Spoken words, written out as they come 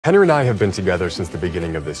Henry and I have been together since the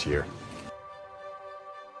beginning of this year.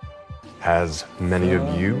 As many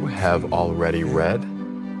of you have already read,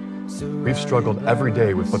 we've struggled every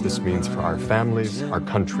day with what this means for our families, our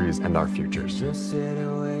countries, and our futures. You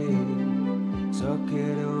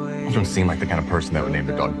don't seem like the kind of person that would name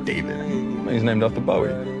their dog David. He's named after Bowie.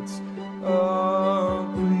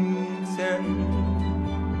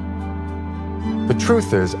 The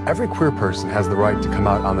truth is, every queer person has the right to come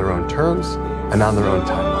out on their own terms and on their own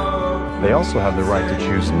timeline. They also have the right to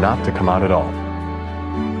choose not to come out at all.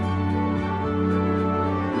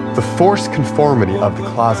 The forced conformity of the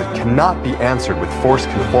closet cannot be answered with forced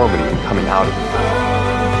conformity in coming out of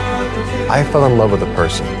it. I fell in love with a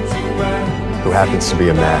person who happens to be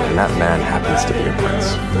a man, and that man happens to be a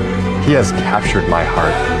prince. He has captured my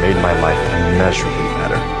heart and made my life immeasurably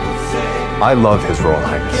better. I love His Royal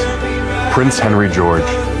Highness, Prince Henry George,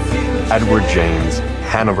 Edward James,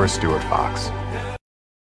 Hanover Stuart Fox.